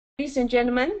Ladies and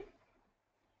gentlemen,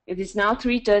 it is now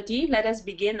 3:30. Let us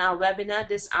begin our webinar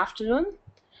this afternoon.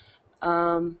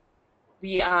 Our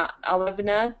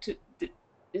webinar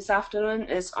this afternoon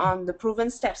is on the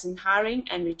proven steps in hiring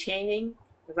and retaining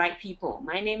the right people.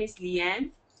 My name is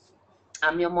Leanne.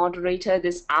 I'm your moderator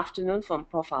this afternoon from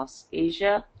Profiles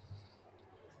Asia.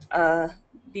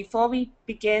 Before we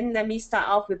begin, let me start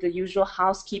off with the usual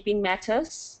housekeeping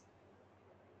matters.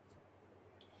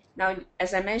 Now,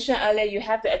 as I mentioned earlier, you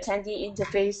have the attendee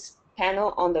interface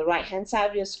panel on the right-hand side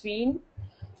of your screen,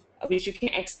 which you can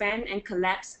expand and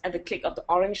collapse at the click of the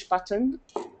orange button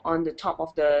on the top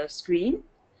of the screen.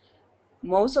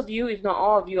 Most of you, if not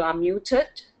all of you, are muted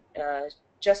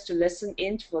just to listen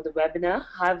in for the webinar.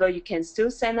 However, you can still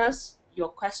send us your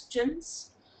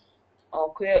questions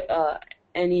or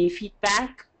any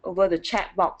feedback over the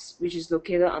chat box, which is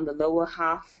located on the lower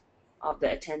half of the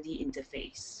attendee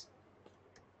interface.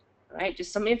 All right,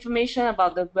 just some information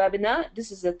about the webinar.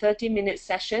 This is a 30-minute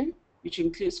session, which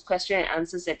includes question and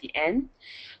answers at the end.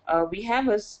 We have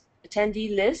an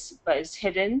attendee list, but it's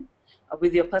hidden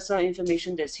with your personal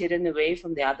information that's hidden away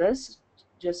from the others,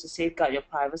 just to safeguard your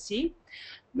privacy.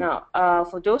 Now,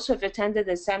 for those who have attended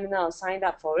the seminar or signed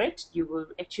up for it, you will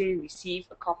actually receive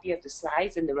a copy of the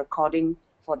slides and the recording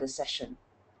for the session.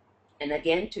 And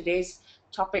again, today's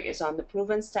topic is on the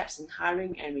proven steps in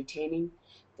hiring and retaining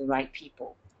the right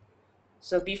people.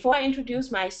 So before I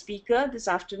introduce my speaker this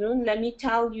afternoon, let me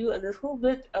tell you a little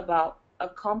bit about a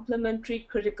complimentary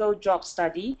critical job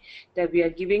study that we are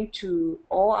giving to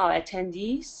all our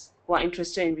attendees who are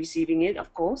interested in receiving it,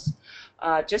 of course.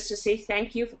 Just to say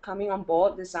thank you for coming on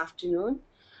board this afternoon.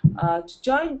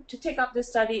 To take up this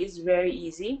study is very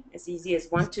easy, as easy as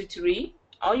 1, 2, 3.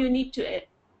 All you need to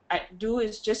do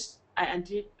is just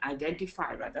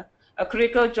identify a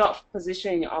critical job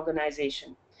position in your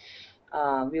organization.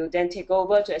 We'll then take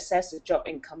over to assess the job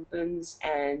incumbents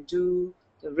and do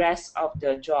the rest of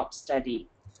the job study.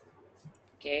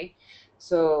 Okay,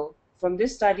 so from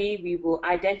this study, we will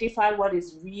identify what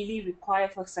is really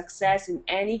required for success in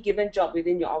any given job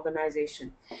within your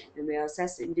organization. And we'll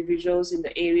assess individuals in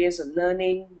the areas of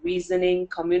learning, reasoning,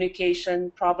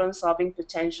 communication, problem-solving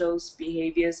potentials,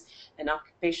 behaviors, and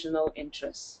occupational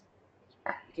interests.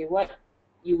 Okay, what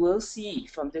you will see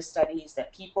from this study is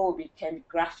that people can be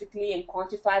graphically and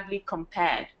quantifiably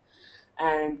compared,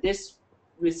 and this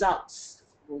results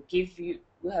will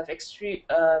have extreme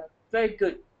very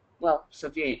good,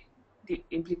 severe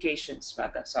implications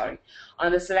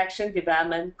on the selection,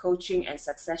 development, coaching, and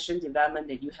succession development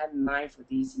that you have in mind for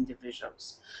these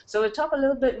individuals. So we'll talk a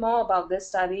little bit more about this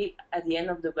study at the end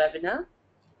of the webinar.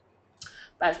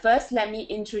 But first, let me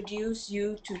introduce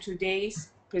you to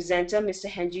today's presenter, Mr.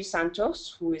 Henji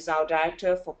Santos, who is our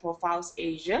Director for Profiles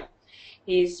Asia.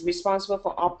 He is responsible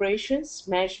for operations,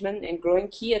 management, and growing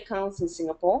key accounts in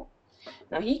Singapore.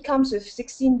 Now, he comes with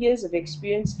 16 years of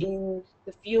experience in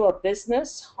the field of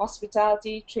business,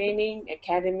 hospitality, training,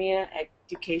 academia,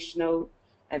 educational,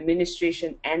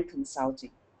 administration, and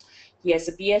consulting. He has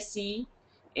a BSc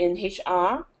in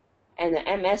HR and an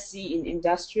MSc in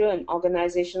Industrial and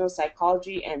Organizational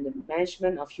Psychology and the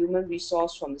Management of Human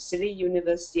Resource from the City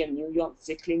University of New York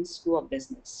Zicklin School of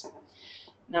Business.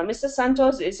 Now, Mr.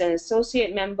 Santos is an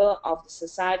associate member of the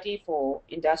Society for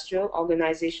Industrial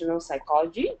Organizational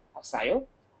Psychology, or SIO,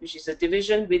 which is a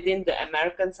division within the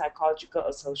American Psychological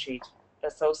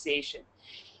Association,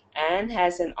 and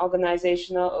has an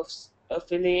organizational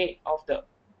affiliate of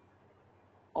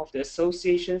the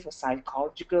Association for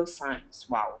Psychological Science.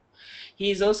 Wow. He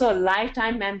is also a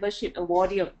lifetime membership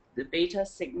awardee of the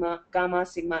Gamma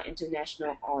Sigma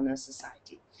International Honor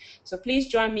Society. So please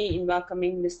join me in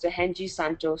welcoming Mr. Henji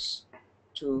Santos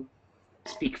to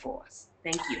speak for us.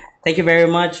 Thank you. Thank you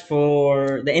very much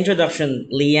for the introduction,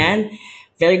 Leanne.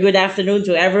 Very good afternoon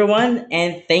to everyone,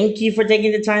 and thank you for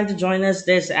taking the time to join us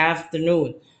this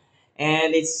afternoon.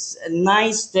 And it's a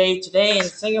nice day today in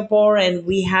Singapore, and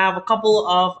we have a couple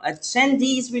of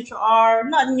attendees which are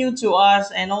not new to us,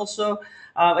 and also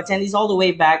attendees all the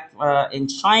way back in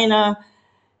China,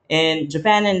 in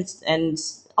Japan, and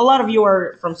a lot of you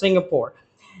are from Singapore.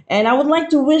 And I would like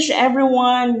to wish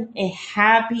everyone a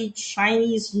happy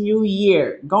Chinese New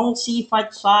Year. Gong Xi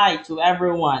Fat Chai to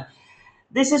everyone.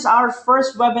 This is our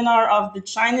first webinar of the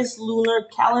Chinese lunar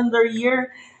calendar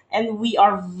year, and we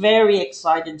are very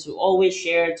excited to always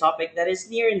share a topic that is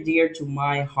near and dear to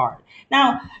my heart.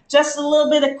 Now, just a little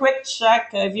bit of quick check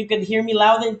if you can hear me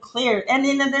loud and clear. And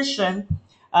in addition,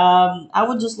 I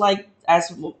would just like,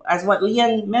 as what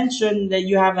Lian mentioned, that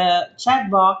you have a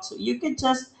chat box. You could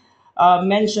just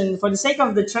mention, for the sake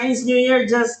of the Chinese New Year,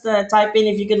 just type in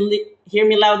if you can hear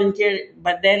me loud and clear.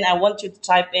 But then I want you to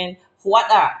type in "Huat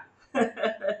ah."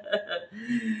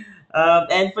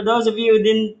 And for those of you who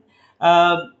didn't,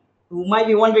 who might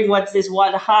be wondering what this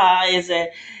 "wadha" is,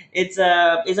 it's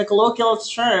a colloquial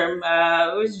term,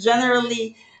 which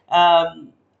generally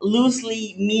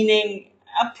loosely meaning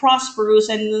prosperous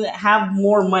and have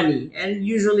more money. And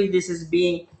usually, this is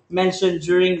being mentioned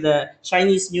during the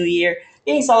Chinese New Year,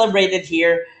 being celebrated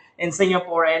here in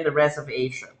Singapore and the rest of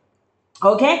Asia.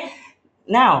 Okay,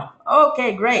 now,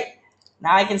 okay, great.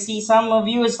 Now I can see some of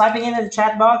you is typing in the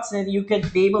chat box and you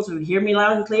could be able to hear me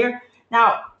loud and clear.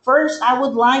 Now, first, I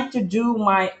would like to do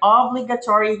my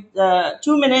obligatory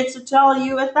 2 minutes to tell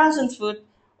you a 1,000 foot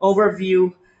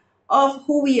overview of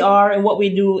who we are and what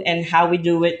we do and how we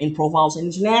do it in Profiles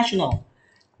International.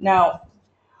 Now,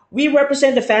 we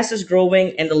represent the fastest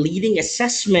growing and the leading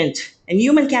assessment and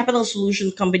human capital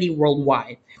solution company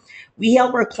worldwide. We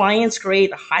help our clients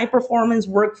create a high performance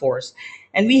workforce,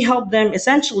 and we help them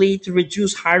essentially to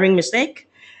reduce hiring mistake,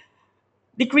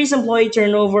 decrease employee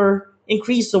turnover,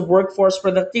 increase the workforce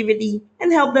productivity,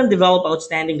 and help them develop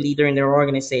outstanding leader in their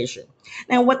organization.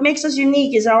 Now, what makes us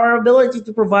unique is our ability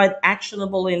to provide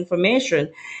actionable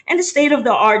information and the state of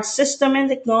the art system and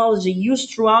technology used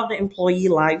throughout the employee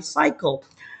life cycle.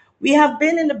 We have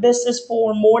been in the business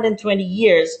for more than 20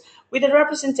 years with a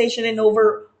representation in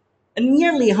over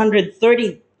nearly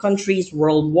 130 countries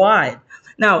worldwide.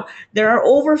 Now, there are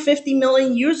over 50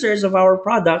 million users of our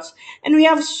products, and we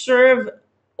have served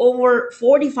over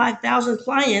 45,000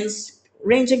 clients,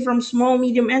 ranging from small,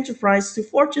 medium enterprise to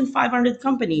Fortune 500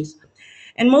 companies.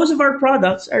 And most of our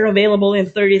products are available in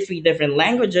 33 different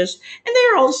languages, and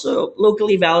they are also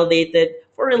locally validated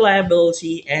for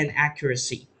reliability and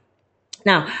accuracy.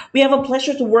 Now, we have a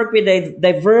pleasure to work with a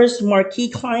diverse marquee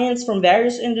clients from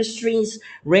various industries,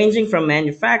 ranging from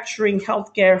manufacturing,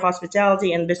 healthcare,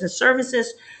 hospitality, and business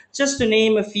services, just to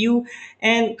name a few.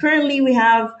 And currently, we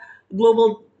have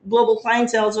global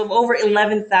clientele of over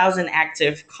 11,000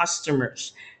 active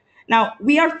customers. Now,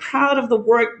 we are proud of the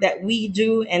work that we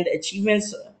do and the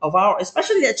achievements of our,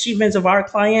 especially the achievements of our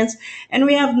clients. And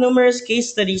we have numerous case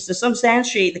studies to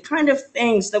substantiate the kind of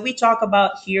things that we talk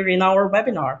about here in our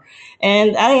webinar.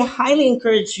 And I highly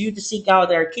encourage you to seek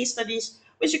out our case studies,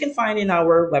 which you can find in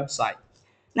our website.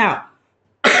 Now,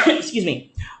 excuse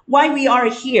me, why we are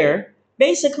here.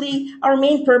 Basically, our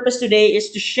main purpose today is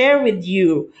to share with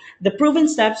you the proven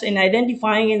steps in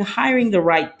identifying and hiring the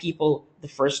right people the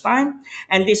first time.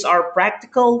 And these are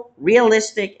practical,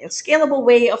 realistic, and scalable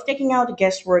way of taking out the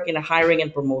guesswork in the hiring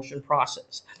and promotion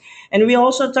process. And we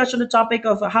also touch on the topic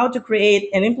of how to create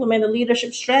and implement a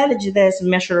leadership strategy that is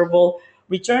measurable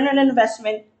return on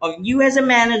investment of you as a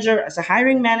manager, as a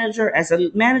hiring manager, as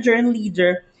a manager and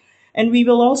leader, and we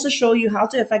will also show you how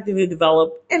to effectively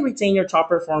develop and retain your top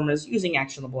performers using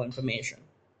actionable information.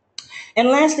 And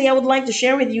lastly, I would like to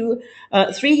share with you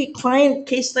three client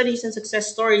case studies and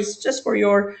success stories just for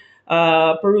your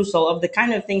perusal of the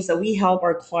kind of things that we help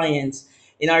our clients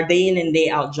in our day in and day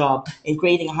out job in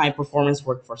creating a high performance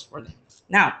workforce for them.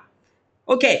 Now,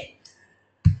 okay,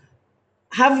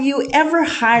 have you ever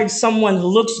hired someone who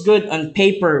looks good on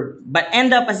paper but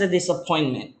end up as a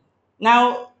disappointment?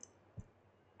 Now,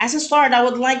 as a start, I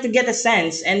would like to get a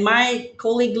sense, and my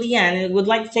colleague Leanne would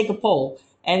like to take a poll.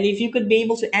 And if you could be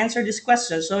able to answer this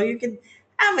question, so you could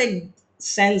have a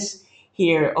sense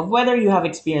here of whether you have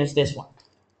experienced this one.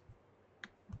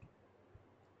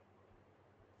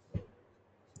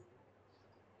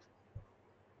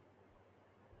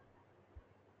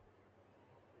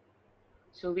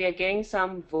 So we are getting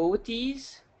some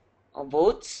votees or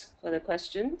votes for the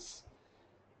questions.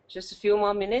 Just a few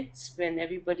more minutes when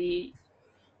everybody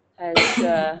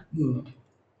has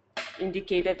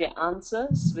indicated their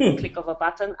answers with a click of a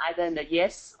button, either in the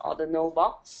yes or the no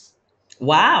box.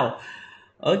 Wow.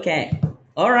 Okay.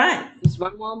 All right. Just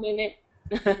one more minute.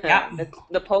 Yeah.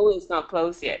 The poll is not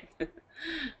closed yet.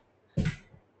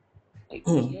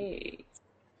 Okay.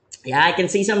 Yeah, I can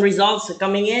see some results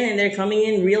coming in, and they're coming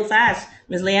in real fast,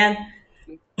 Ms. Leanne.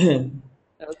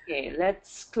 Okay,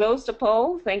 let's close the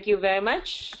poll. Thank you very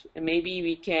much. And maybe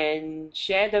we can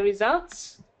share the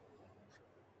results.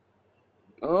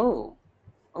 Oh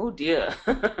dear.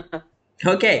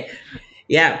 Okay.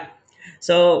 Yeah.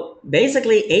 So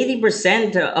basically,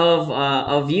 80%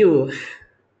 of you,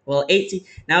 well, 80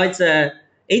 now it's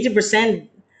 80%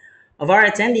 of our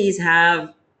attendees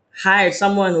have hired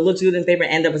someone who looks good on paper,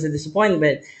 end up as a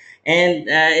disappointment, and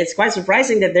it's quite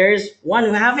surprising that there's one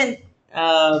who haven't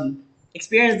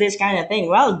experienced this kind of thing.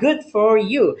 Well, good for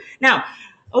you. Now,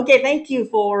 okay, thank you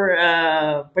for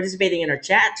participating in our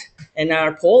chat and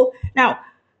our poll. Now,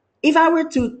 if I were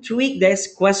to tweak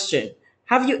this question,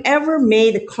 have you ever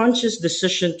made a conscious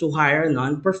decision to hire a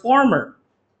non-performer?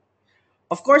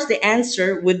 Of course, the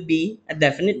answer would be a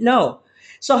definite no.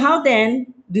 So, how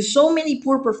then do so many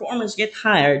poor performers get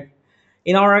hired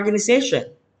in our organization?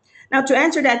 Now, to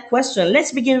answer that question,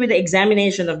 let's begin with the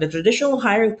examination of the traditional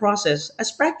hiring process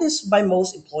as practiced by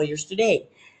most employers today.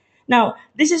 Now,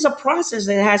 this is a process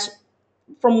that has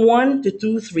from one to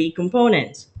two, three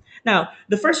components. Now,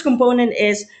 the first component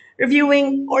is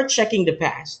reviewing or checking the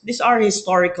past. These are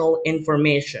historical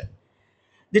information.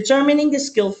 Determining the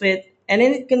skill fit, and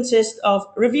then it consists of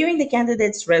reviewing the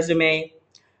candidate's resume,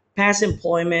 past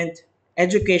employment,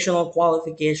 educational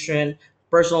qualification,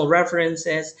 personal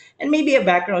references, and maybe a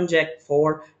background check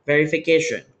for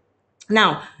verification.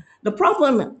 Now, the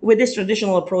problem with this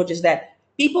traditional approach is that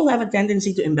people have a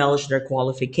tendency to embellish their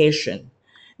qualification.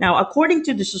 Now, according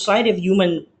to the Society of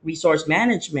Human Resource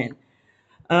Management,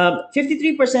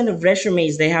 53% of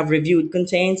resumes they have reviewed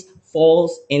contains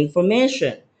false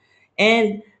information.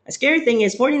 And a scary thing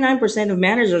is 49% of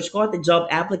managers caught the job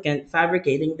applicant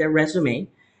fabricating their resume,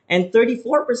 and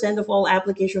 34% of all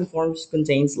application forms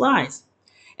contains lies.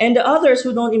 And the others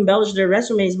who don't embellish their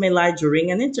resumes may lie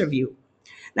during an interview.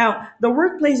 Now, the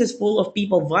workplace is full of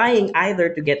people vying either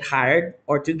to get hired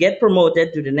or to get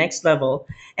promoted to the next level,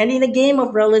 and in a game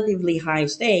of relatively high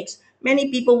stakes,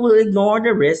 many people will ignore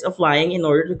the risk of lying in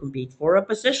order to compete for a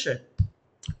position.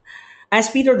 As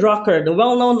Peter Drucker, the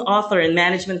well known author and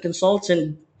management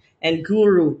consultant and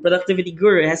guru, productivity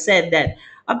guru, has said that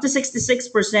up to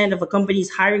 66% of a company's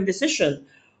hiring decision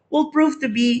will prove to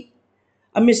be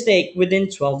a mistake within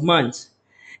 12 months.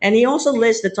 And he also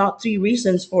lists the top three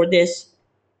reasons for this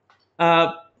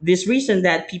reason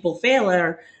that people fail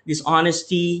are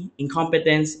dishonesty,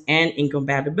 incompetence, and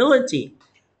incompatibility.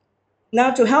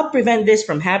 Now, to help prevent this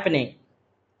from happening,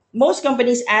 most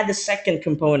companies add the second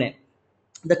component,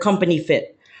 the company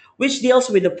fit, which deals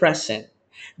with the present.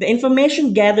 The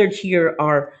information gathered here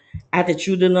are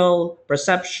attitudinal,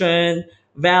 perception,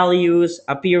 values,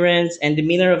 appearance, and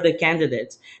demeanor of the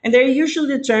candidates, and they're usually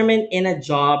determined in a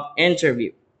job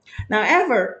interview.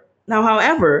 However,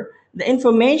 the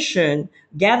information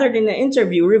gathered in the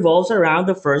interview revolves around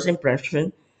the first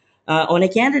impression on a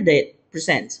candidate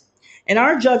presents. And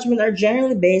our judgment are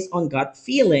generally based on gut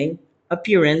feeling,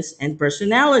 appearance, and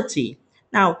personality.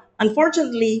 Now,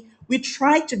 unfortunately, we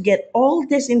try to get all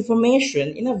this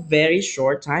information in a very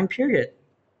short time period.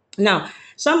 Now,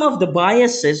 some of the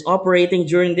biases operating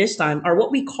during this time are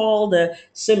what we call the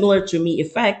similar to me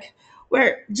effect,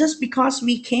 where just because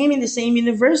we came in the same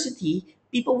university,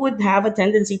 people would have a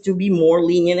tendency to be more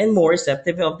lenient and more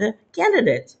receptive of the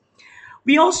candidate.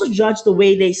 We also judge the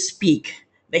way they speak,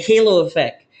 the halo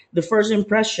effect, the first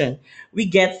impression we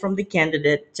get from the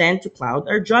candidate tend to cloud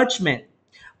our judgment,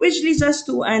 which leads us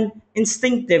to an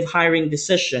instinctive hiring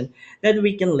decision that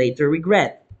we can later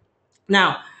regret.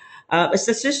 Now, a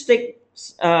statistic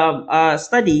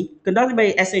study conducted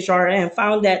by SHRM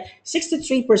found that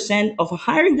 63% of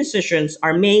hiring decisions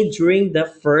are made during the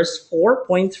first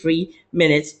 4.3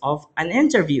 minutes of an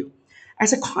interview.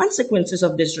 As a consequence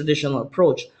of this traditional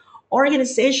approach,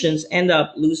 organizations end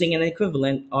up losing an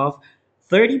equivalent of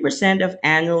 30% of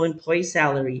annual employee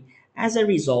salary as a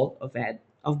result of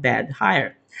bad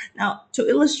hire. Now, to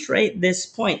illustrate this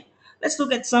point, let's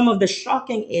look at some of the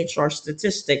shocking HR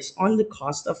statistics on the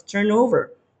cost of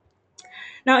turnover.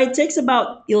 Now, it takes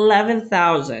about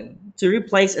 11,000 to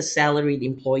replace a salaried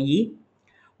employee,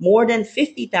 more than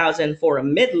 50,000 for a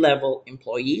mid-level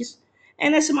employees,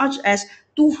 and as much as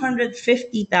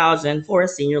 250,000 for a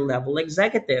senior level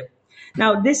executive.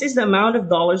 Now, this is the amount of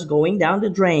dollars going down the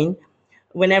drain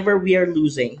whenever we are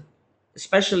losing,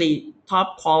 especially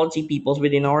top quality peoples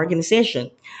within our organization.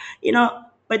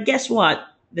 But guess what?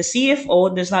 The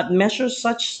CFO does not measure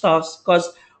such stuffs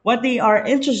because what they are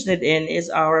interested in is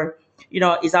our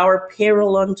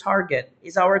payroll on target,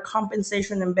 is our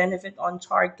compensation and benefit on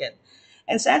target.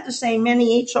 And sad to say,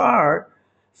 many HR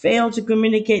fail to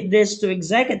communicate this to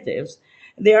executives.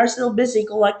 They are still busy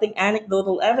collecting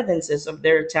anecdotal evidences of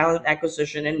their talent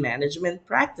acquisition and management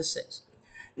practices.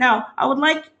 Now, I would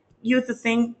like you to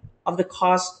think of the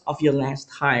cost of your last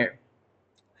hire.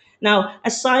 Now,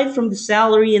 aside from the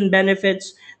salary and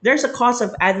benefits, there's a cost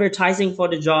of advertising for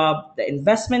the job, the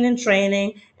investment in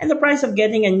training, and the price of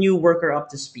getting a new worker up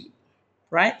to speed,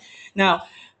 right? Now,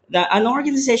 an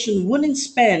organization wouldn't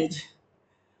spend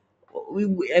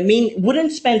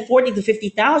 40 to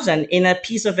 50,000 in a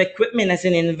piece of equipment as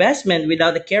an investment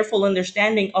without a careful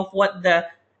understanding of what the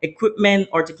equipment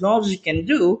or technology can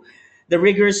do, the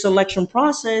rigorous selection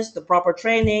process, the proper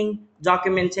training,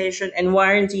 documentation, and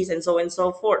warranties, and so on and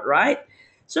so forth, right?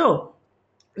 So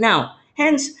now,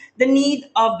 hence the need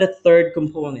of the third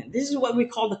component. This is what we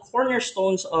call the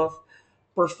cornerstones of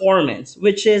performance,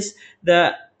 which is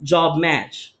the job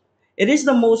match. It is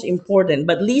the most important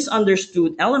but least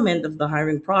understood element of the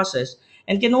hiring process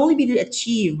and can only be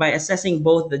achieved by assessing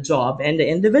both the job and the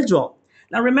individual.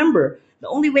 Now remember, the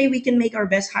only way we can make our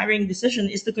best hiring decision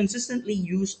is to consistently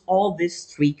use all these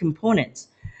three components.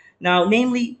 Now,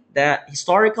 namely the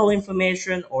historical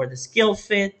information or the skill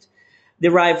fit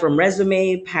derived from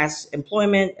resume, past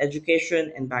employment,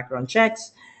 education, and background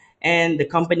checks, and the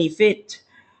company fit,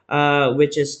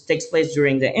 which is takes place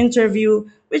during the interview,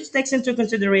 which takes into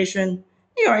consideration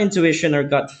your intuition or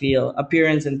gut feel,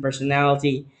 appearance, and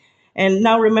personality. And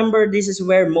now remember, this is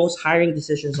where most hiring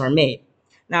decisions are made.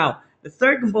 Now, the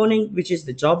third component, which is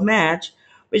the job match,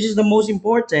 which is the most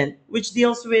important, which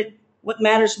deals with what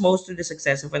matters most to the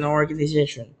success of an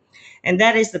organization. And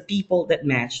that is the people that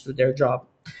match to their job.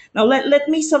 Now, let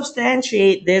me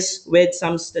substantiate this with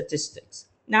some statistics.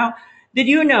 Now, did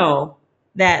you know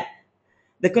that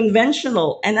the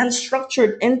conventional and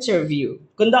unstructured interview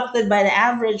conducted by the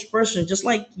average person, just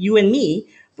like you and me,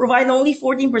 provide only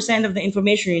 14% of the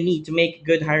information you need to make a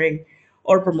good hiring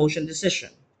or promotion decision?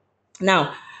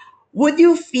 Now, would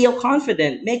you feel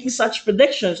confident making such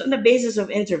predictions on the basis of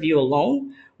interview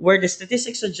alone, where the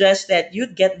statistics suggest that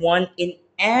you'd get one in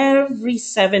every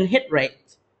seven hit rate?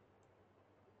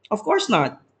 Of course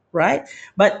not, right?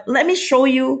 But let me show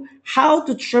you how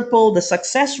to triple the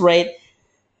success rate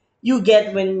you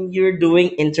get when you're doing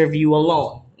interview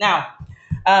alone. Now,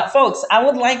 folks, I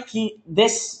would like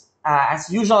this, as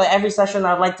usual, every session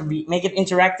I'd like to make it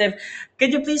interactive.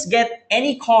 Could you please get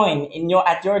any coin in your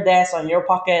at your desk on your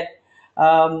pocket,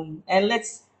 and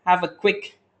let's have a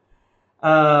quick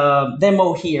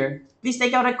demo here. Please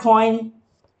take out a coin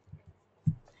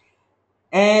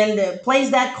and place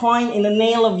that coin in the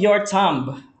nail of your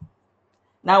thumb.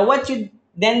 Now, what you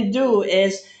then do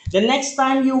is the next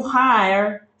time you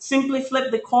hire, simply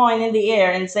flip the coin in the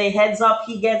air and say, heads up,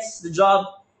 he gets the job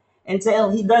until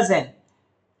he doesn't.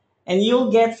 And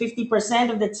you'll get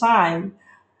 50% of the time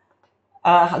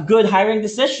a good hiring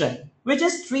decision, which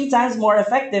is three times more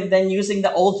effective than using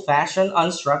the old fashioned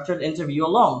unstructured interview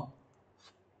alone.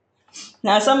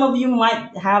 Now, some of you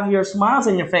might have your smiles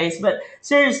on your face, but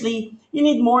seriously, you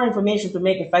need more information to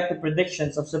make effective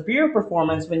predictions of superior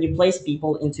performance when you place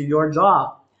people into your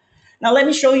job. Now, let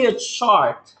me show you a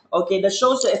chart, okay, that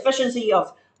shows the efficiency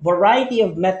of variety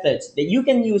of methods that you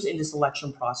can use in the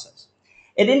selection process.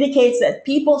 It indicates that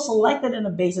people selected on the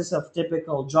basis of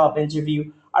typical job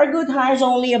interview are good hires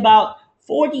only about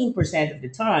 14% of the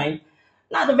time.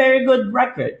 Not a very good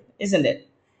record, isn't it?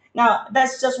 Now,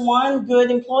 that's just one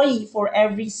good employee for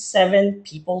every seven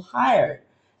people hired.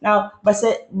 Now,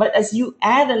 but as you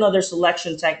add another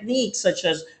selection technique, such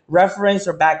as reference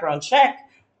or background check,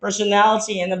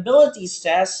 personality and abilities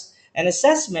test, and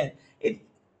assessment,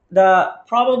 the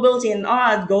probability and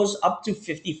odd goes up to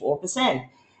 54%.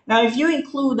 Now, if you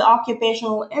include the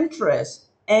occupational interest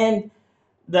and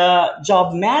the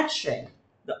job matching,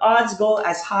 the odds go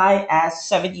as high as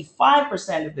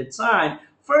 75% of the time,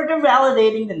 further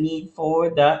validating the need for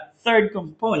the third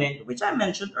component, which I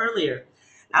mentioned earlier.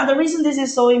 Now, the reason this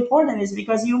is so important is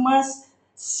because you must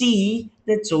see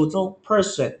the total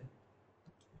person.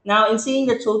 Now, in seeing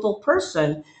the total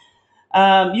person,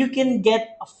 you can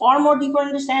get a far more deeper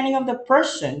understanding of the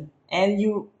person, and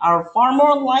you are far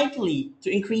more likely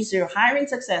to increase your hiring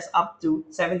success up to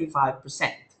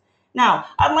 75%. Now,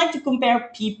 I'd like to compare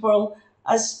people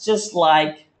as just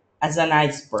like as an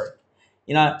iceberg.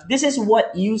 This is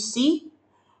what you see,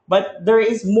 but there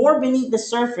is more beneath the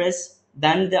surface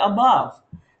than the above.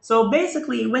 So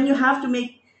basically, when you have to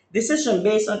make decision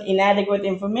based on inadequate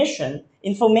information,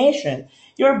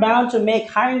 you're bound to make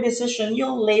hiring decision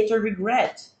you'll later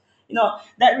regret.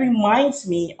 That reminds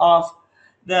me of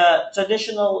the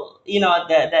traditional,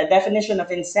 the definition of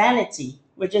insanity,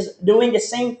 which is doing the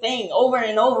same thing over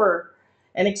and over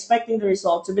and expecting the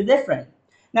result to be different.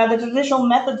 Now, the traditional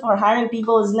method for hiring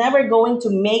people is never going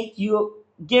to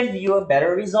give you a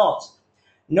better result.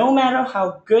 No matter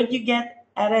how good you get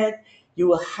at it, you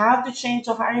will have to change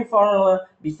the hiring formula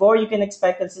before you can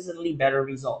expect consistently better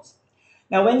results.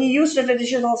 Now, when you use the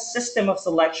traditional system of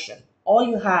selection, all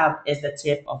you have is the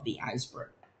tip of the iceberg.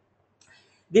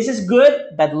 This is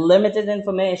good but limited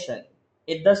information.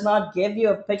 It does not give you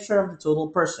a picture of the total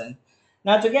person.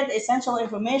 Now, to get the essential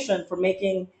information for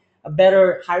making a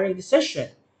better hiring decision,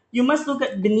 you must look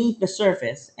at beneath the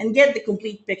surface and get the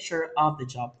complete picture of the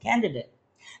job candidate.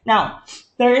 Now,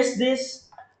 there is this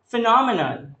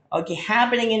phenomenon, okay,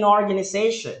 happening in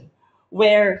organization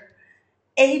where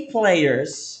A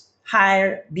players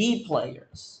hire B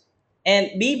players,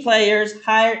 and B players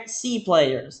hire C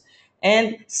players,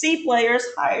 and C players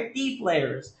hire D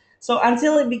players. So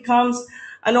until it becomes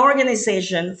an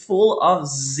organization full of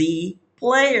Z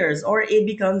players, or it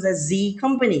becomes a Z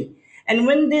company. And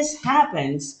when this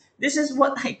happens, this is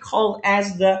what I call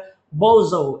as the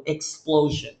bozo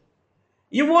explosion.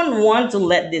 You won't want to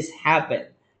let this happen.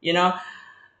 You know,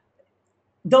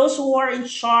 those who are in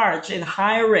charge in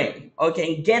hiring,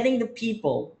 okay, and getting the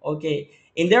people, okay,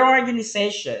 in their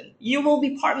organization, you will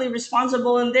be partly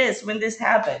responsible in this when this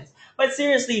happens. But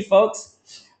seriously, folks,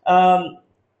 um,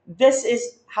 this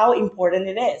is how important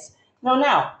it is.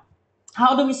 Now,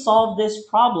 how do we solve this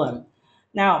problem?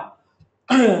 Now,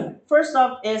 first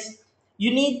off is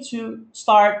you need to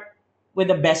start with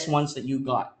the best ones that you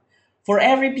got. For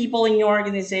every people in your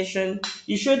organization,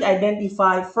 you should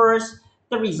identify first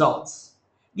the results.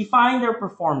 Define their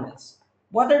performance.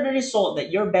 What are the results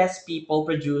that your best people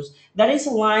produce that is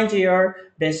aligned to your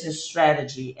business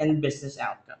strategy and business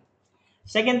outcome?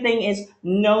 Second thing is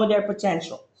know their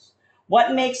potentials.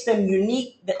 What makes them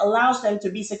unique that allows them to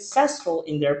be successful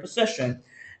in their position?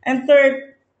 And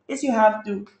third is you have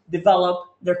to develop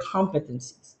their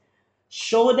competencies.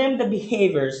 Show them the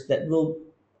behaviors that will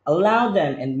allow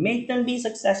them and make them be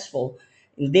successful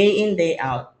in, day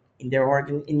out in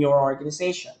your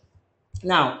organization.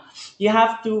 Now, you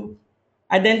have to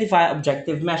identify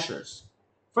objective measures.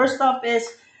 First up is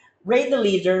rate the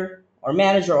leader or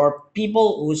manager or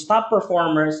people who's top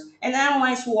performers and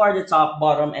analyze who are the top,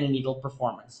 bottom, and middle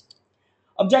performers.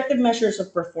 Objective measures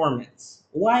of performance.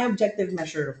 Why objective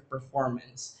measure of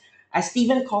performance? As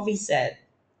Stephen Covey said,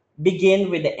 begin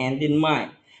with the end in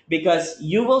mind because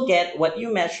you will get what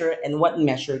you measure and what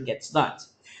measure gets done.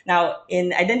 Now,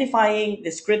 in identifying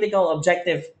these critical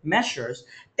objective measures,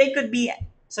 they could be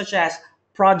such as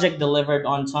project delivered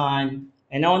on time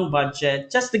and on budget.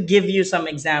 Just to give you some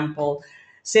example,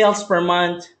 sales per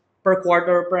month, per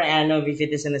quarter, per annum, if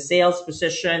it is in a sales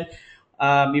position.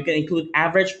 You can include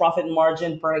average profit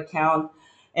margin per account.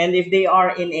 And if they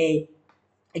are in a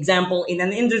example, in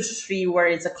an industry where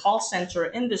it's a call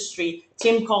center industry,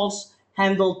 team calls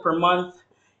handled per month.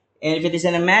 And if it is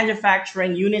in a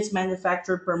manufacturing, units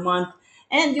manufactured per month.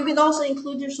 And you can also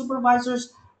include your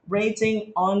supervisor's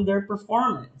rating on their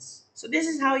performance. So this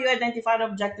is how you identify the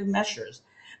objective measures.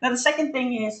 Now the second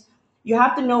thing is you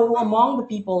have to know who among the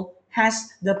people has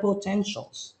the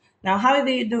potentials. Now how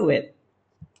do you do it?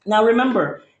 Now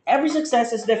remember, every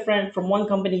success is different from one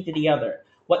company to the other.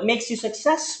 What makes you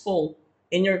successful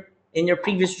in your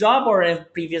previous job or in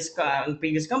previous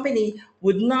company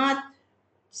would not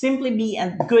simply be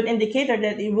a good indicator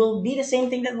that it will be the same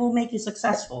thing that will make you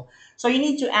successful. So you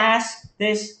need to ask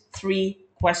these three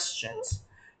questions.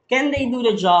 Can they do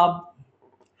the job?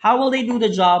 How will they do the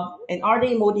job? And are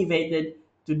they motivated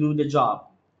to do the job?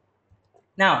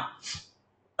 Now,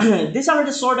 these are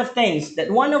the sort of things that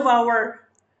one of our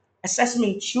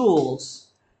assessment tools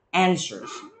answers,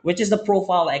 which is the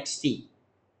Profile XT.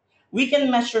 We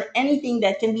can measure anything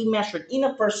that can be measured in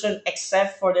a person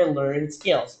except for their learned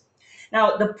skills.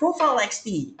 Now, the Profile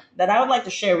XT that I would like to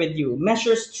share with you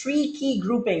measures three key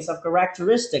groupings of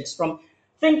characteristics from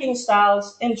thinking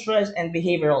styles, interests, and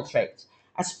behavioral traits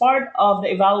as part of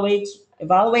the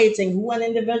evaluating who an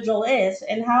individual is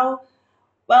and how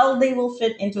well they will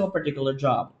fit into a particular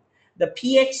job. The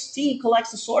PXT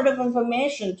collects the sort of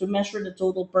information to measure the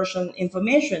total person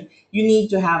information you need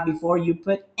to have before you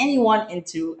put anyone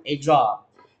into a job.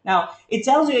 Now, it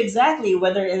tells you exactly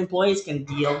whether employees can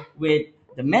deal with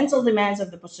the mental demands of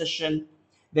the position,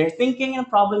 their thinking and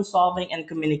problem solving, and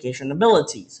communication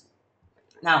abilities.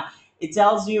 Now, it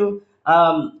tells you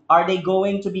are they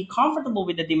going to be comfortable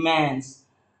with the demands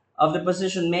of the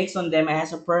position makes on them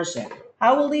as a person?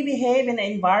 How will they behave in the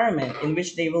environment in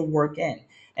which they will work in?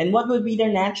 And what would be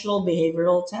their natural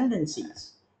behavioral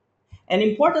tendencies? And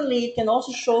importantly, it can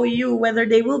also show you whether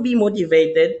they will be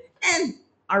motivated and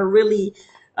are really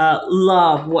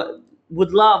love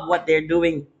what they're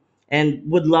doing and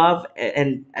would love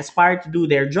and aspire to do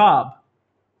their job.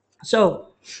 So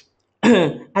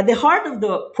at the heart of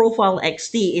the Profile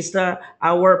XT is the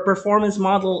our performance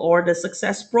model or the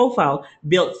success profile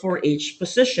built for each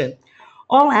position.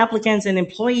 All applicants and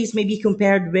employees may be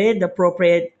compared with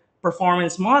appropriate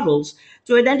performance models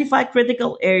to identify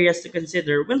critical areas to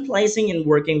consider when placing and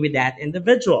working with that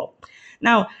individual.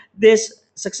 Now, this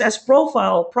success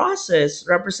profile process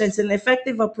represents an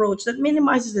effective approach that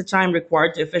minimizes the time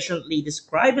required to efficiently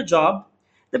describe a job,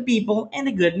 the people, and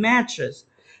the good matches.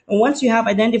 And once you have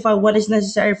identified what is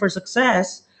necessary for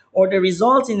success or the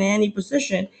results in any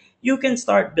position, you can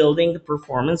start building the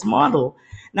performance model.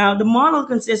 Now, the model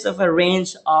consists of a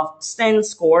range of 10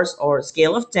 scores or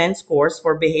scale of 10 scores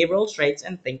for behavioral traits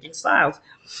and thinking styles,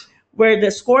 where the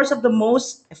scores of the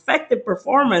most effective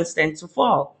performance tend to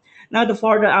fall. Now, the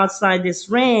farther outside this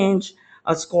range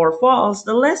a score falls,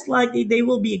 the less likely they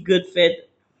will be a good fit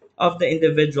of the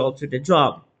individual to the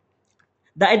job.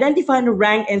 The identified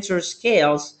rank interest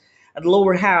scales at the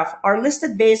lower half are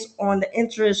listed based on the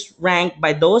interest ranked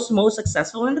by those most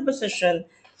successful in the position,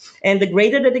 and the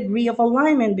greater the degree of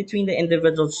alignment between the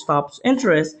individual's top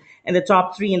interest and the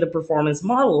top three in the performance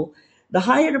model, the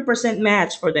higher the percent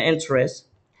match for the interest,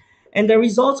 and the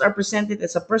results are presented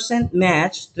as a percent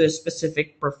match to a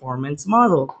specific performance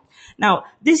model. Now,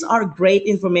 these are great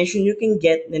information you can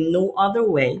get in no other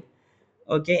way,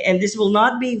 okay, and this will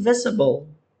not be visible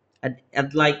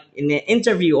at like in an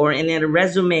interview or in a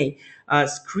resume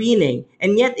screening,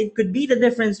 and yet it could be the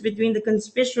difference between the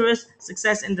conspicuous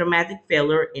success and dramatic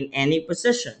failure in any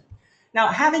position. Now,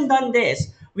 having done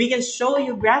this, we can show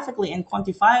you graphically and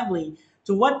quantifiably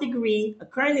to what degree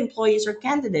current employees or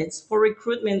candidates for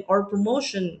recruitment or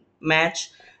promotion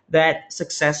match that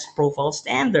success profile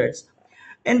standards,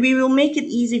 and we will make it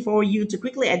easy for you to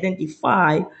quickly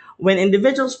identify when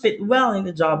individuals fit well in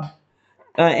the job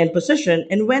and position,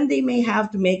 and when they may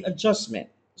have to make adjustment.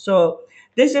 So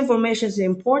this information is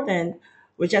important,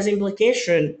 which has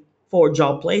implication for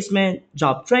job placement,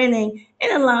 job training,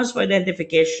 and allows for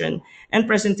identification and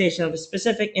presentation of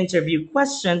specific interview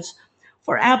questions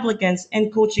for applicants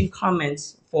and coaching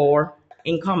comments for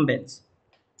incumbents.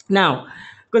 Now,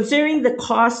 considering the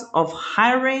cost of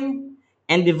hiring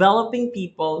and developing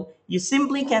people, you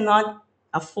simply cannot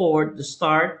afford to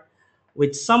start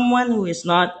with someone who is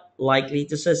not likely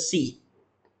to succeed.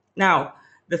 Now,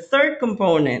 the third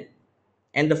component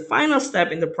and the final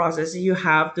step in the process, you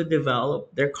have to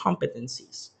develop their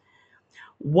competencies.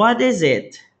 What is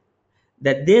it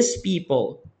that these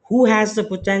people who has the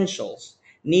potentials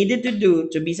needed to do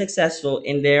to be successful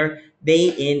in their day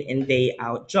in and day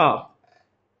out job?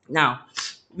 Now,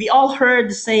 we all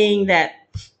heard the saying that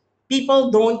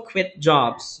people don't quit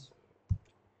jobs.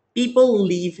 People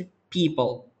leave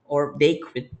people or they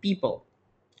quit people.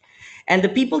 And the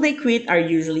people they quit are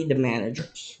usually the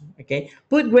managers. Okay?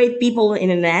 Put great people in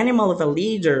an animal of a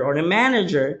leader or a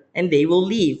manager and they will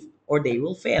leave or they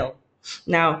will fail.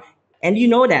 Now, and you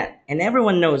know that, and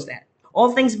everyone knows that.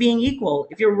 All things being equal,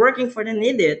 if you're working for an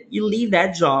idiot, you leave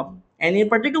that job. And in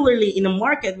particularly in a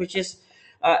market which is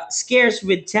scarce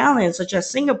with talent, such as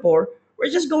Singapore,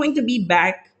 we're just going to be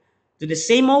back to the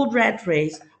same old rat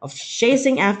race of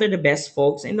chasing after the best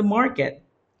folks in the market.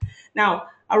 Now,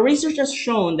 our research has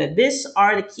shown that these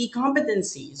are the key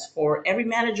competencies for every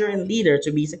manager and leader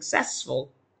to be successful,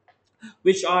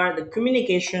 which are the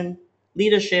communication,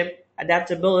 leadership,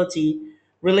 adaptability,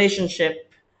 relationship,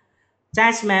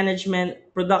 task management,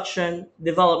 production,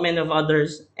 development of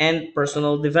others, and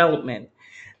personal development.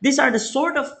 These are the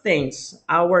sort of things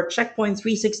our Checkpoint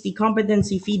 360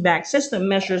 competency feedback system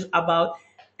measures about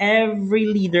every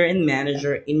leader and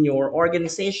manager in your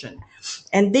organization.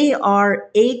 And they are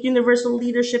 8 universal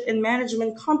leadership and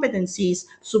management competencies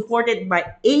supported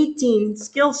by 18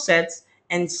 skill sets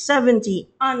and 70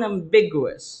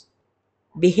 unambiguous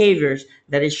behaviors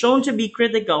that is shown to be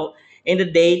critical in the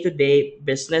day-to-day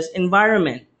business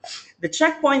environment. The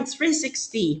Checkpoint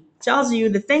 360 tells you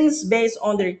the things based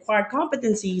on the required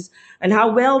competencies and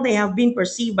how well they have been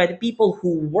perceived by the people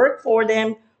who work for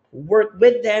them, who work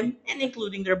with them, and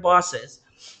including their bosses.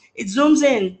 It zooms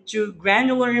in to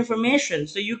granular information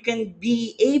so you can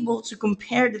be able to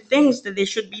compare the things that they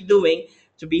should be doing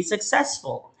to be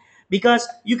successful. Because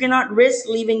you cannot risk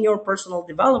leaving your personal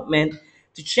development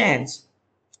to chance.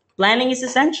 Planning is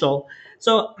essential.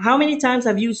 So, how many times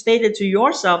have you stated to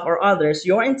yourself or others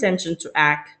your intention to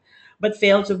act, but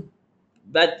fail to,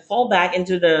 but fall back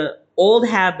into the old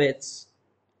habits?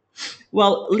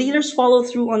 Well, leaders follow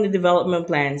through on the development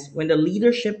plans when the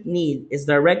leadership need is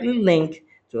directly linked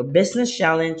to a business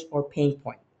challenge or pain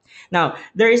point. Now,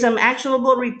 there is some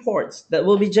actionable reports that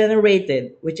will be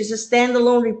generated, which is a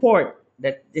standalone report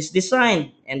that is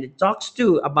designed and it talks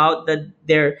to about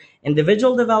their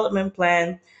individual development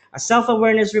plan, a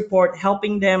self-awareness report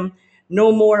helping them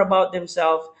know more about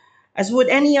themselves, as would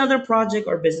any other project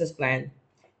or business plan.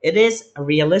 It is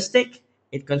realistic.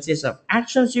 It consists of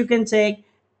actions you can take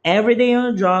every day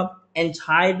on the job and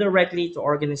tied directly to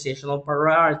organizational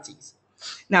priorities.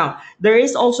 Now, there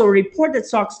is also a report that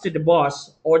talks to the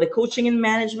boss or the coaching and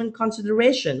management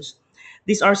considerations.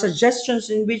 These are suggestions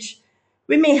in which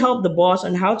we may help the boss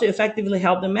on how to effectively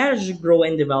help the manager grow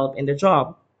and develop in the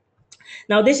job.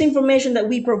 Now, this information that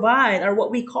we provide are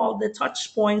what we call the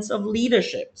touch points of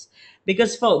leaderships.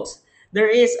 Because, folks, there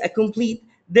is a complete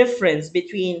difference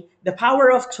between the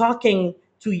power of talking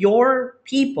to your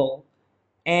people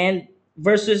and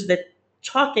versus the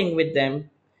talking with them,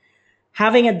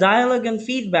 having a dialogue and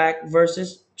feedback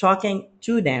versus talking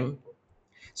to them.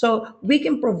 So we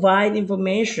can provide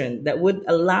information that would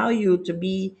allow you to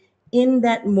be in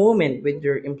that moment with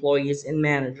your employees and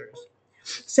managers,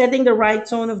 setting the right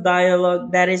tone of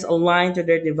dialogue that is aligned to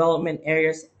their development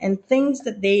areas and things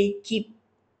that they keep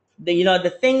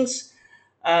the things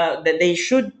that they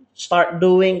should start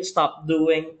doing, stop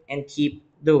doing, and keep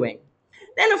doing.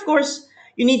 Then, of course,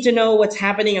 you need to know what's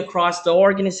happening across the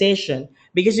organization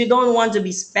because you don't want to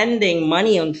be spending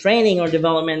money on training or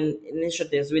development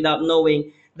initiatives without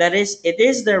knowing that it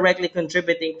is directly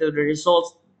contributing to the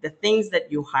results, the things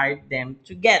that you hired them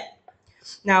to get.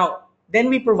 Now, then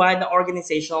we provide the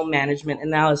organizational management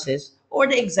analysis or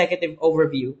the executive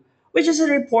overview, which is a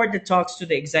report that talks to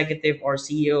the executive or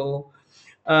CEO.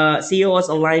 CEO's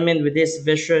alignment with this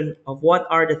vision of what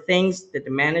are the things that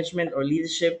the management or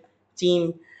leadership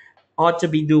team ought to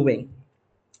be doing.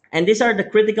 And these are the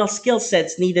critical skill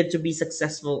sets needed to be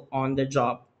successful on the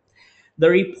job. The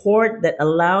report that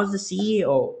allows the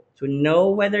CEO to know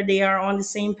whether they are on the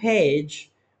same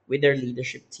page with their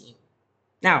leadership team.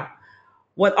 Now,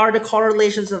 what are the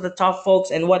correlations of the top folks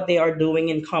and what they are doing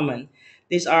in common?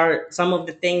 These are some of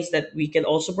the things that we can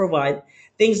also provide.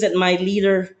 Things that my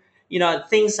leader,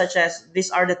 things such as these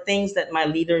are the things that my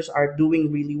leaders are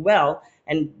doing really well,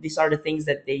 and these are the things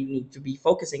that they need to be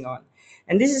focusing on.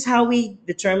 And this is how we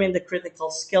determine the critical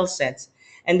skill sets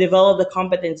and develop the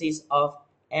competencies of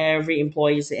every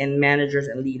employees and managers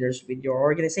and leaders with your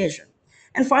organization.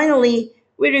 And finally,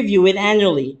 we review it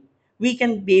annually. We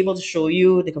can be able to show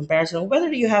you the comparison of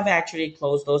whether you have actually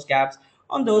closed those gaps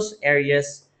on those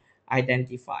areas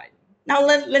identified. Now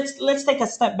let's take a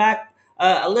step back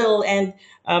a little and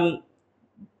um,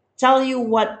 tell you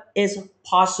what is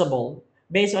possible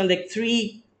based on the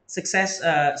three success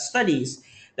studies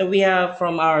that we have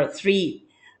from our three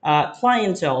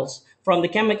clienteles from the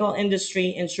chemical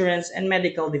industry, insurance, and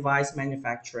medical device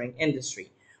manufacturing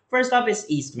industry. First up is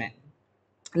Eastman.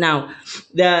 Now,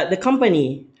 the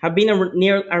company have been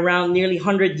around nearly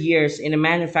 100 years in the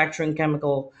manufacturing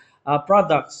chemical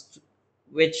products,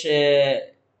 which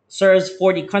serves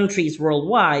 40 countries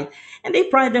worldwide, and they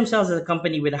pride themselves as a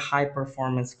company with a high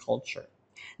performance culture.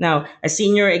 Now, a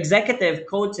senior executive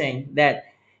quoting that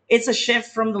it's a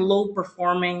shift from the low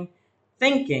performing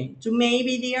thinking to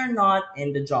maybe they are not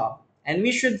in the job and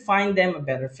we should find them a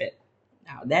better fit.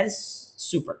 Now, that is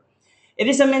super. It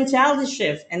is a mentality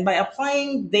shift, and by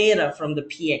applying data from the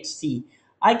PXT,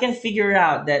 I can figure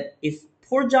out that if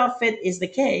poor job fit is the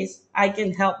case, I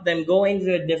can help them go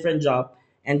into a different job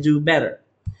and do better.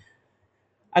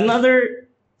 Another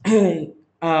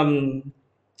um,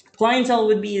 clientele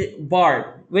would be Bard,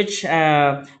 which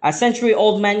a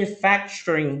century-old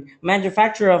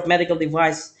manufacturer of medical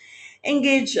device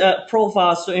engage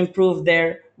profiles to improve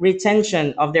their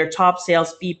retention of their top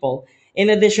salespeople, in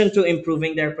addition to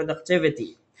improving their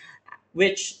productivity.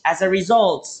 Which, as a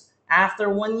result, after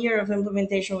 1 year of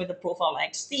implementation with the Profile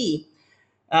XT,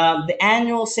 the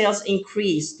annual sales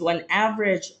increased to an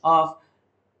average of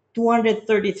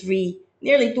 233,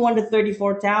 nearly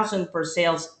 234,000 per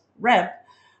sales rep,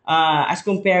 as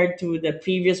compared to the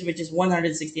previous, which is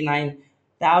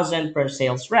 169,000 per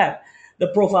sales rep. The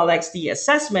Profile XT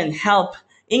assessment helped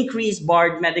increase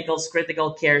Bard Medical's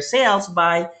critical care sales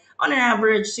by, on an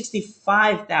average,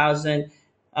 65,000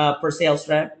 per sales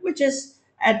rep, which is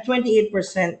at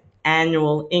 28%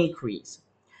 annual increase.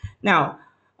 Now,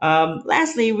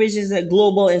 lastly, which is a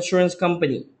global insurance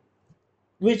company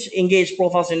which engage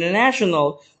Profiles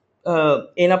International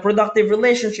in a productive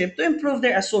relationship to improve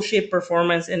their associate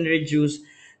performance and reduce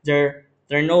their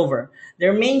turnover.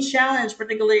 Their main challenge,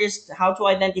 particularly, is how to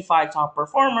identify top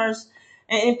performers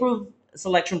and improve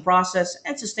selection process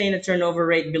and sustain a turnover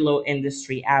rate below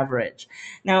industry average.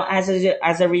 Now, as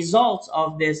a result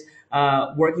of this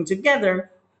working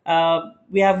together,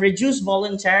 we have reduced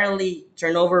voluntarily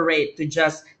turnover rate to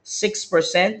just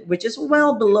 6%, which is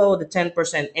well below the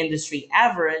 10% industry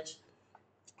average.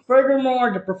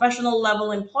 Furthermore, the professional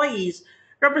level employees,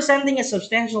 representing a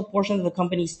substantial portion of the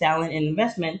company's talent and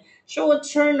investment, show a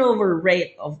turnover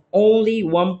rate of only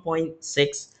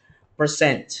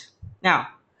 1.6%. Now,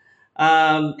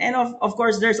 and of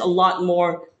course, there's a lot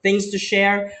more things to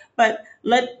share, but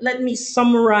let me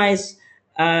summarize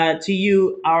to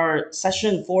you our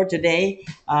session for today,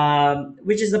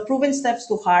 which is the proven steps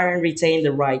to hire and retain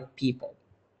the right people.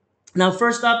 Now,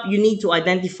 first up, you need to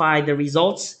identify the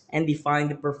results and define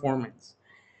the performance.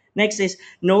 Next is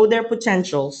know their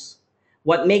potentials,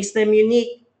 what makes them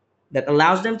unique, that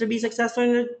allows them to be successful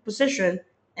in their position.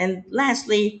 And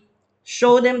lastly,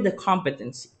 show them the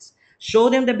competencies, show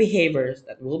them the behaviors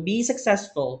that will be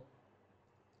successful,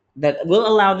 that will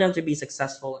allow them to be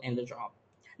successful in the job.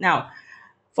 Now,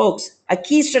 Folks, a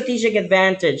key strategic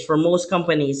advantage for most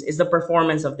companies is the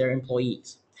performance of their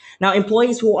employees. Now,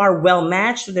 employees who are well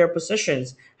matched to their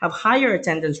positions have higher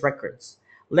attendance records,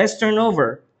 less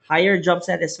turnover, higher job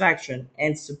satisfaction,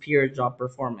 and superior job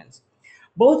performance.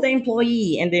 Both the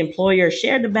employee and the employer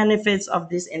share the benefits of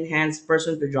this enhanced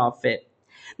person to job fit.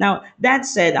 Now, that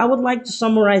said, I would like to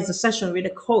summarize the session with a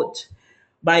quote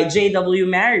by J.W.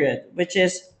 Marriott, which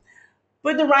is: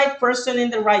 put the right person in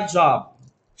the right job,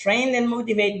 train and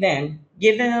motivate them,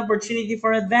 give them an opportunity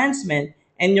for advancement,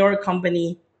 and your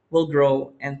company will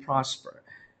grow and prosper.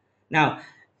 Now,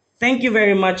 thank you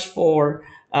very much for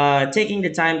taking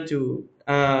the time to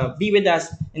be with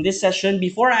us in this session.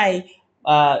 Before I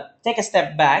take a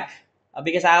step back,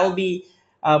 because I will be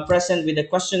present with the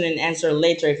question and answer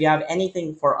later if you have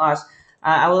anything for us,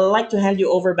 I would like to hand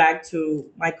you over back to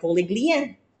my colleague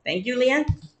Lian. Thank you, Lian.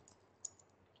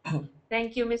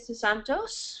 Thank you, Mr.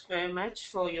 Santos, very much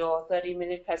for your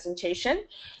 30-minute presentation.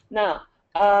 Now,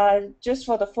 just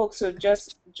for the folks who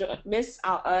just missed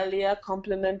our earlier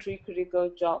complimentary critical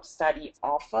job study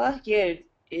offer, here it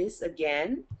is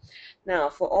again. Now,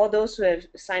 for all those who have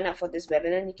signed up for this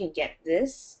webinar, you can get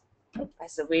this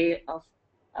as a way of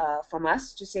from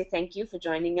us to say thank you for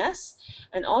joining us.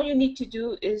 And all you need to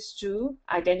do is to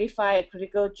identify a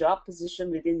critical job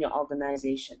position within your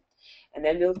organization. And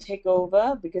then we'll take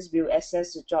over because we'll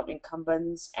assess the job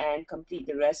incumbents and complete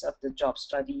the rest of the job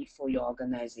study for your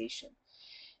organization.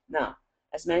 Now,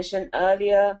 as mentioned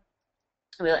earlier,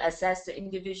 we'll assess the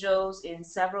individuals in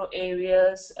several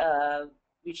areas,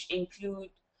 which include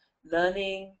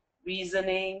learning,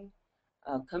 reasoning,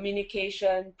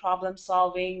 communication, problem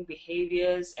solving,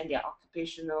 behaviors, and their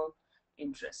occupational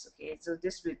interests. Okay, so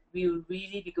this we will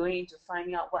really be going into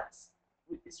finding out what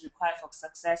is required for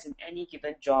success in any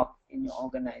given job in your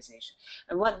organization.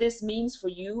 And what this means for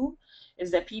you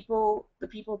is that the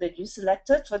people that you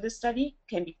selected for this study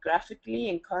can be graphically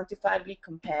and quantifiably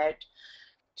compared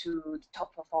to the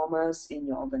top performers in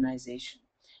your organization.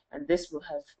 And this will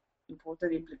have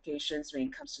important implications when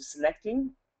it comes to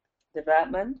selecting,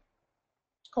 development,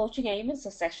 coaching, and even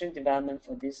succession development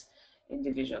for these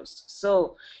individuals.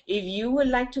 So if you would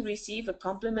like to receive a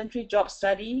complimentary job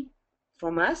study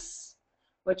from us,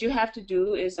 what you have to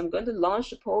do is I'm going to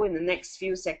launch the poll in the next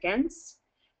few seconds,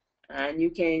 and you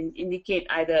can indicate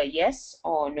either yes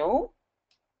or no.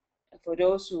 For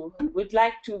those who would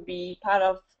like to be part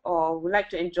of or would like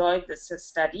to enjoy the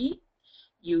study,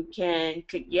 you can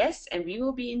click yes, and we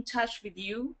will be in touch with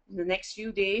you in the next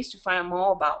few days to find out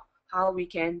more about how we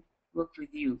can work with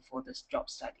you for this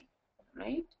job study.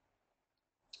 Right?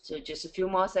 So just a few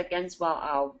more seconds while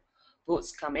our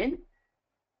votes come in.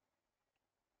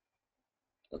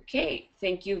 Okay,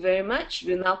 thank you very much.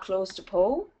 We'll now close the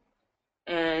poll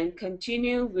and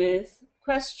continue with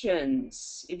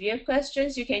questions. If you have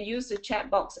questions, you can use the chat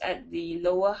box at the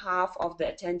lower half of the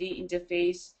attendee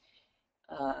interface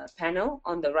panel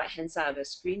on the right hand side of the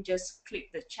screen. Just click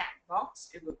the chat box,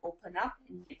 it will open up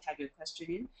and you type your question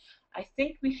in. I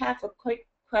think we have a quick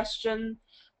question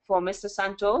for Mr.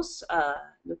 Santos.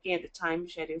 Looking at the time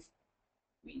schedule,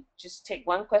 we just take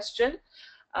one question.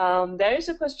 There is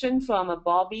a question from a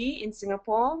Bobby in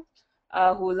Singapore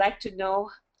who would like to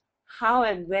know how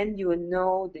and when you will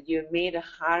know that you made a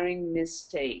hiring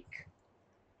mistake.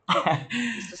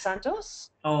 Mr. Santos?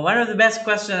 Oh, one of the best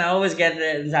questions I always get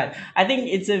is that I think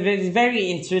it's a very,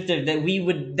 very intuitive that we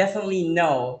would definitely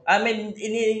know. I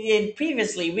mean,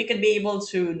 previously we could be able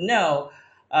to know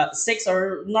 6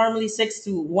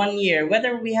 to 1 year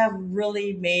whether we have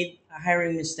really made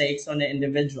hiring mistakes on the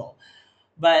individual.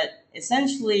 But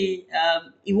essentially,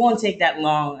 it won't take that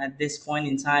long at this point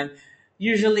in time.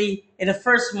 Usually, in the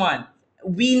first month,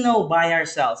 we know by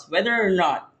ourselves whether or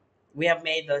not we have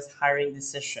made those hiring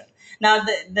decision. Now,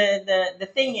 the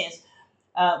thing is,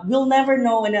 we'll never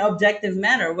know in an objective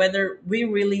manner whether we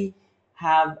really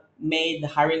have made the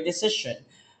hiring decision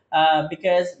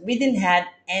because we didn't had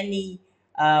any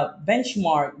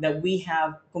benchmark that we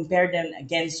have compared them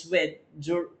against with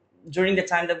during the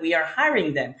time that we are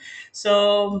hiring them.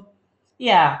 So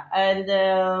yeah, and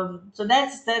so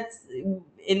that's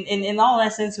in all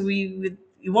essence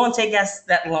it won't take us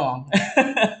that long.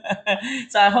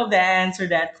 So I hope that I answered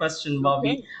that question, Bobby.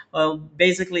 Okay. Well,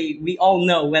 basically, we all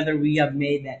know whether we have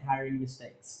made that hiring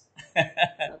mistakes.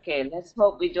 Okay, let's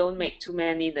hope we don't make too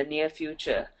many in the near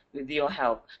future with your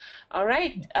help. All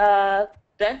right,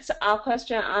 that's our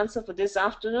question and answer for this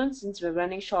afternoon. Since we're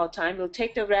running short of time, we'll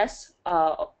take the rest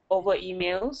over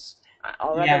emails,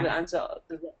 or rather Yeah. we'll answer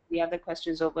the other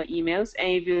questions over emails. And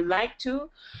if you'd like to,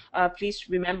 please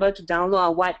remember to download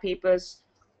our white papers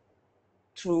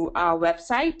through our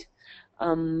website.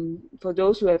 For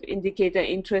those who have indicated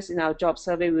interest in our job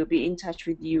survey, we'll be in touch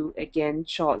with you again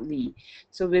shortly.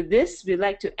 So with this, we'd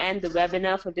like to end the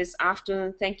webinar for this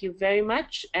afternoon. Thank you very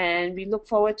much, and we look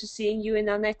forward to seeing you in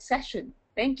our next session.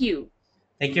 Thank you.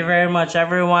 Thank you very much,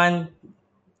 everyone.